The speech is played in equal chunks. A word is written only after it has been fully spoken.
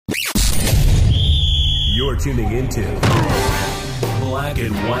You're tuning into Black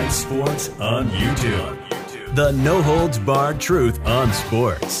and White Sports on YouTube. The no-holds-barred truth on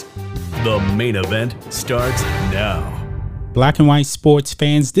sports. The main event starts now. Black and White Sports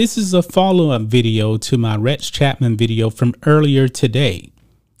fans, this is a follow-up video to my Rex Chapman video from earlier today.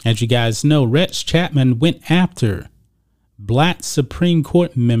 As you guys know, Rex Chapman went after Black Supreme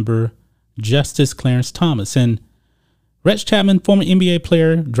Court member Justice Clarence Thomas. And Rex Chapman, former NBA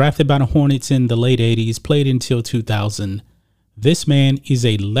player, drafted by the Hornets in the late 80s, played until 2000. This man is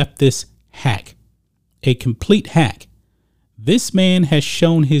a leftist hack, a complete hack. This man has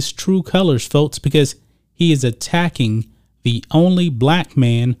shown his true colors, folks, because he is attacking the only black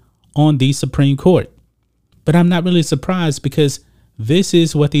man on the Supreme Court. But I'm not really surprised, because this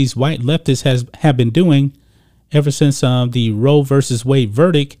is what these white leftists have been doing ever since the Roe versus Wade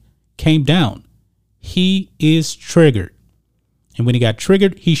verdict came down. He is triggered. And when he got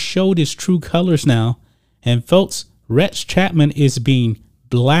triggered, he showed his true colors now. And folks, Rex Chapman is being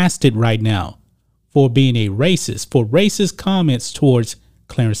blasted right now for being a racist, for racist comments towards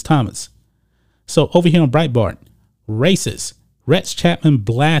Clarence Thomas. So over here on Breitbart, racist, Rex Chapman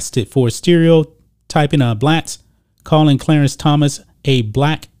blasted for stereotyping blacks, calling Clarence Thomas a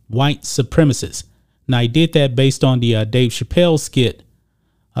black white supremacist. Now, he did that based on the Dave Chappelle skit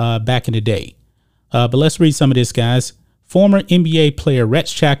back in the day. But let's read some of this, guys. Former NBA player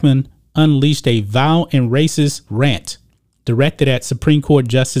Rex Chapman unleashed a vile and racist rant directed at Supreme Court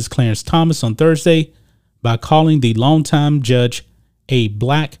Justice Clarence Thomas on Thursday by calling the longtime judge a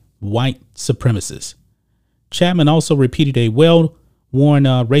black white supremacist. Chapman also repeated a well-worn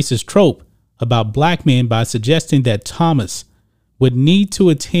racist trope about black men by suggesting that Thomas would need to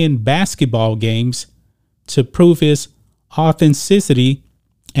attend basketball games to prove his authenticity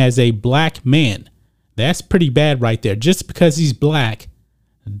as a black man. That's pretty bad right there. Just because he's black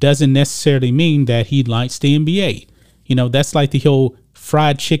doesn't necessarily mean that he likes the NBA. You know, that's like the whole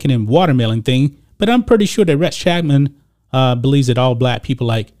fried chicken and watermelon thing. But I'm pretty sure that Rex Chapman believes that all black people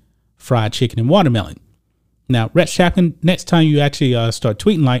like fried chicken and watermelon. Now, Rex Chapman, next time you actually start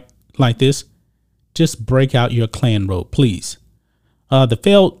tweeting like this, just break out your Klan robe, please. The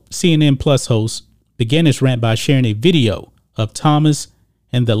failed CNN Plus host began his rant by sharing a video of Thomas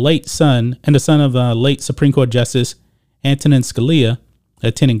and the son of late Supreme Court Justice Antonin Scalia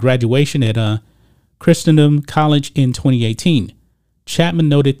attending graduation at Christendom College in 2018. Chapman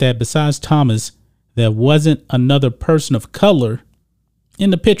noted that besides Thomas, there wasn't another person of color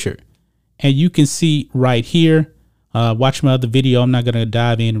in the picture. And you can see right here, watch my other video. I'm not going to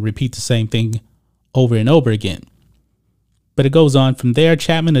dive in and repeat the same thing over and over again. But it goes on from there.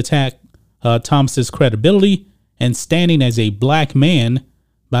 Chapman attacked Thomas's credibility and standing as a black man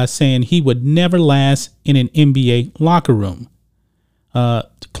by saying he would never last in an NBA locker room.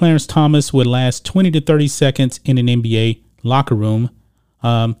 Clarence Thomas would last 20 to 30 seconds in an NBA locker room.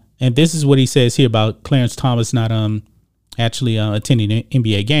 And this is what he says here about Clarence Thomas not actually attending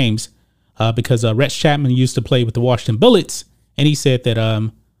NBA games because Rex Chapman used to play with the Washington Bullets. And he said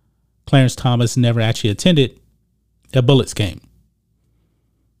that Clarence Thomas never actually attended a Bullets game.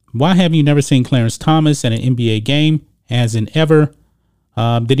 Why have you never seen Clarence Thomas at an NBA game? As in ever.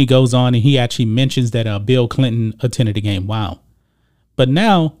 Then he goes on and he actually mentions that Bill Clinton attended a game. Wow. But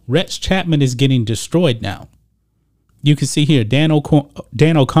now Rex Chapman is getting destroyed now. You can see here Dan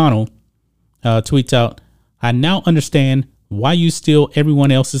O'Connell tweets out, "I now understand why you steal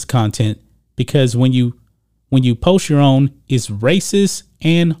everyone else's content, because when you post your own, it's racist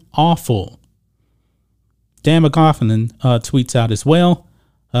and awful." Dan McLaughlin tweets out as well,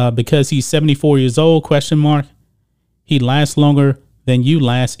 because he's 74 years old, ? He lasts longer than you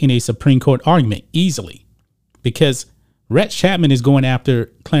last in a Supreme Court argument easily, because Rex Chapman is going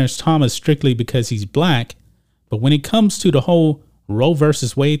after Clarence Thomas strictly because he's black. But when it comes to the whole Roe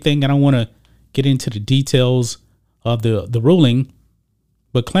versus Wade thing, I don't want to get into the details of the ruling,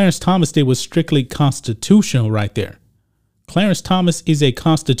 but Clarence Thomas did was strictly constitutional right there. Clarence Thomas is a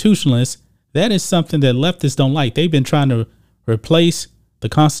constitutionalist. That is something that leftists don't like. They've been trying to replace the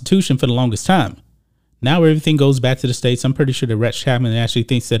Constitution for the longest time. Now everything goes back to the states. I'm pretty sure that Rex Chapman actually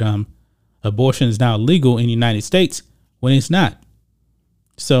thinks that abortion is now legal in the United States when it's not.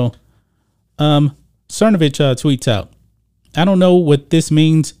 So Cernovich tweets out, "I don't know what this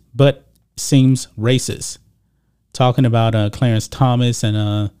means, but seems racist." Talking about Clarence Thomas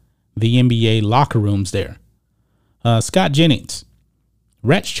and the NBA locker rooms there. Scott Jennings,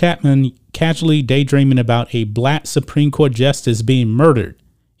 Rex Chapman casually daydreaming about a black Supreme Court justice being murdered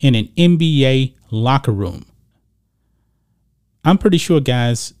in an NBA locker room. I'm pretty sure,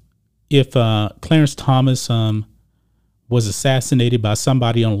 guys, if Clarence Thomas was assassinated by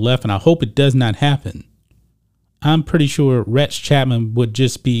somebody on the left, and I hope it does not happen, I'm pretty sure Rex Chapman would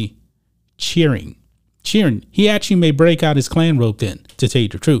just be cheering. He actually may break out his clan robe then, to tell you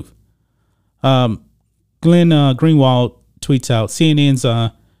the truth. Glenn Greenwald tweets out,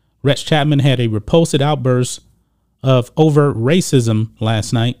 CNN's Rex Chapman had a repulsive outburst of overt racism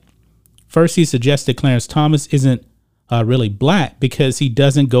last night. First, he suggested Clarence Thomas isn't really black because he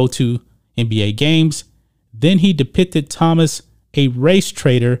doesn't go to NBA games. Then he depicted Thomas a race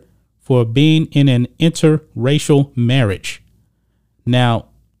traitor for being in an interracial marriage. Now,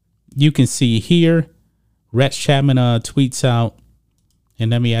 you can see here, Rex Chapman tweets out,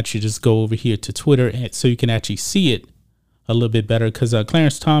 and let me actually just go over here to Twitter so you can actually see it a little bit better, because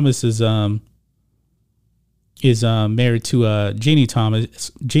Clarence Thomas is married to Jeannie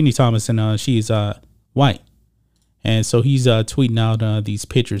Thomas, and she's white. And so he's tweeting out these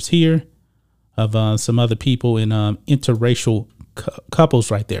pictures here of some other people in interracial couples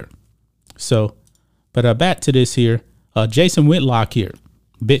right there. So, but back to this here. Jason Whitlock here.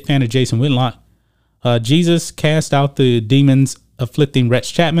 Big fan of Jason Whitlock. Jesus cast out the demons afflicting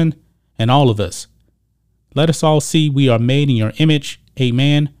Rex Chapman and all of us. Let us all see we are made in your image.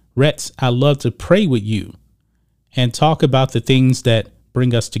 Amen. Rex, I love to pray with you and talk about the things that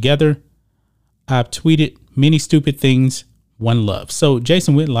bring us together. I've tweeted many stupid things. One love. So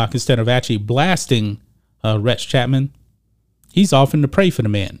Jason Whitlock, instead of actually blasting Rex Chapman, he's offering to pray for the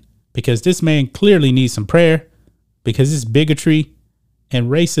man, because this man clearly needs some prayer, because his bigotry and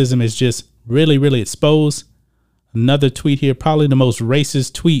racism is just really, really exposed. Another tweet here, probably the most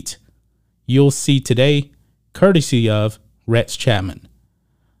racist tweet you'll see today, courtesy of Rex Chapman.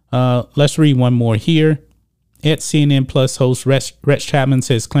 Let's read one more here. At CNN Plus host Rex Chapman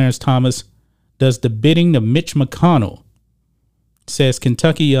says Clarence Thomas does the bidding of Mitch McConnell. Says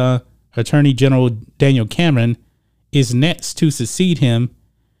Kentucky Attorney General Daniel Cameron is next to succeed him,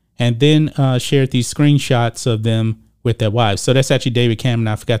 and then shared these screenshots of them with their wives. So that's actually David Cameron.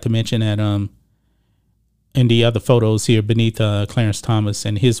 I forgot to mention that in the other photos here beneath Clarence Thomas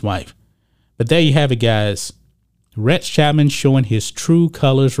and his wife. But there you have it, guys. Rex Chapman showing his true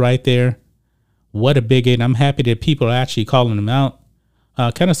colors right there. What a bigot. I'm happy that people are actually calling him out.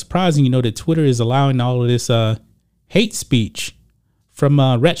 Kind of surprising, that Twitter is allowing all of this hate speech from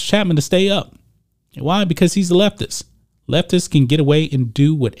Rex Chapman to stay up. Why? Because he's a leftist. Leftists can get away and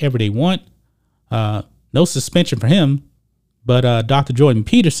do whatever they want. No suspension for him. But Dr. Jordan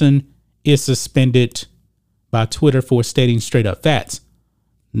Peterson is suspended by Twitter for stating straight up facts.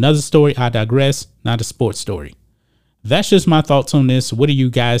 Another story, I digress, not a sports story. That's just my thoughts on this. What do you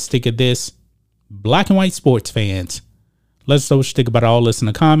guys think of this? Black and white sports fans, let us know what you think about all this in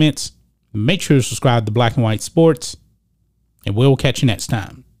the comments. Make sure to subscribe to Black and White Sports, and we'll catch you next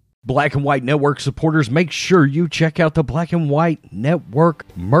time. Black and White Network supporters, make sure you check out the Black and White Network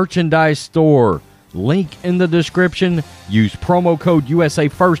merchandise store. Link in the description. Use promo code USA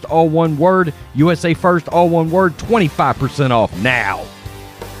First, all one word. USA First, all one word. 25% off now.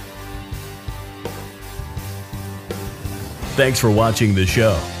 Thanks for watching the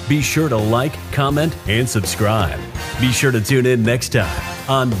show. Be sure to like, comment, and subscribe. Be sure to tune in next time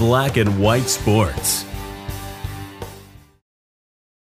on Black and White Sports.